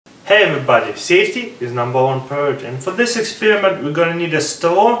Hey everybody, safety is #1 priority, and for this experiment we're gonna need a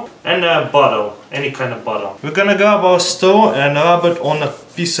straw and a bottle, any kind of bottle. We're gonna grab our straw and rub it on a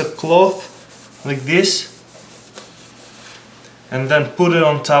piece of cloth like this, and then put it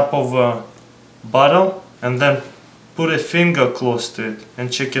on top of a bottle, and then put a finger close to it and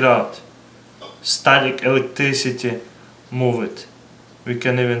check it out. Static electricity, move it. We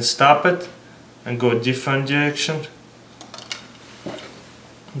can even stop it and go a different direction.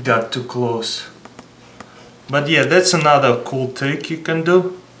 Got too close. But yeah, that's another cool trick you can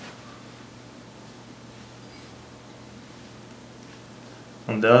do.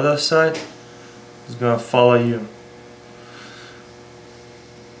 On the other side, it's gonna follow you.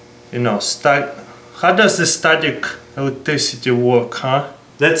 You know, how does the static electricity work, huh?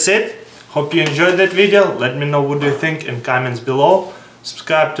 That's it. Hope you enjoyed that video. Let me know what you think in comments below.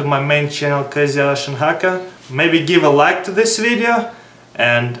 Subscribe to my main channel, Crazy Russian Hacker. Maybe give a like to this video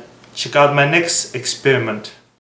and check out my next experiment.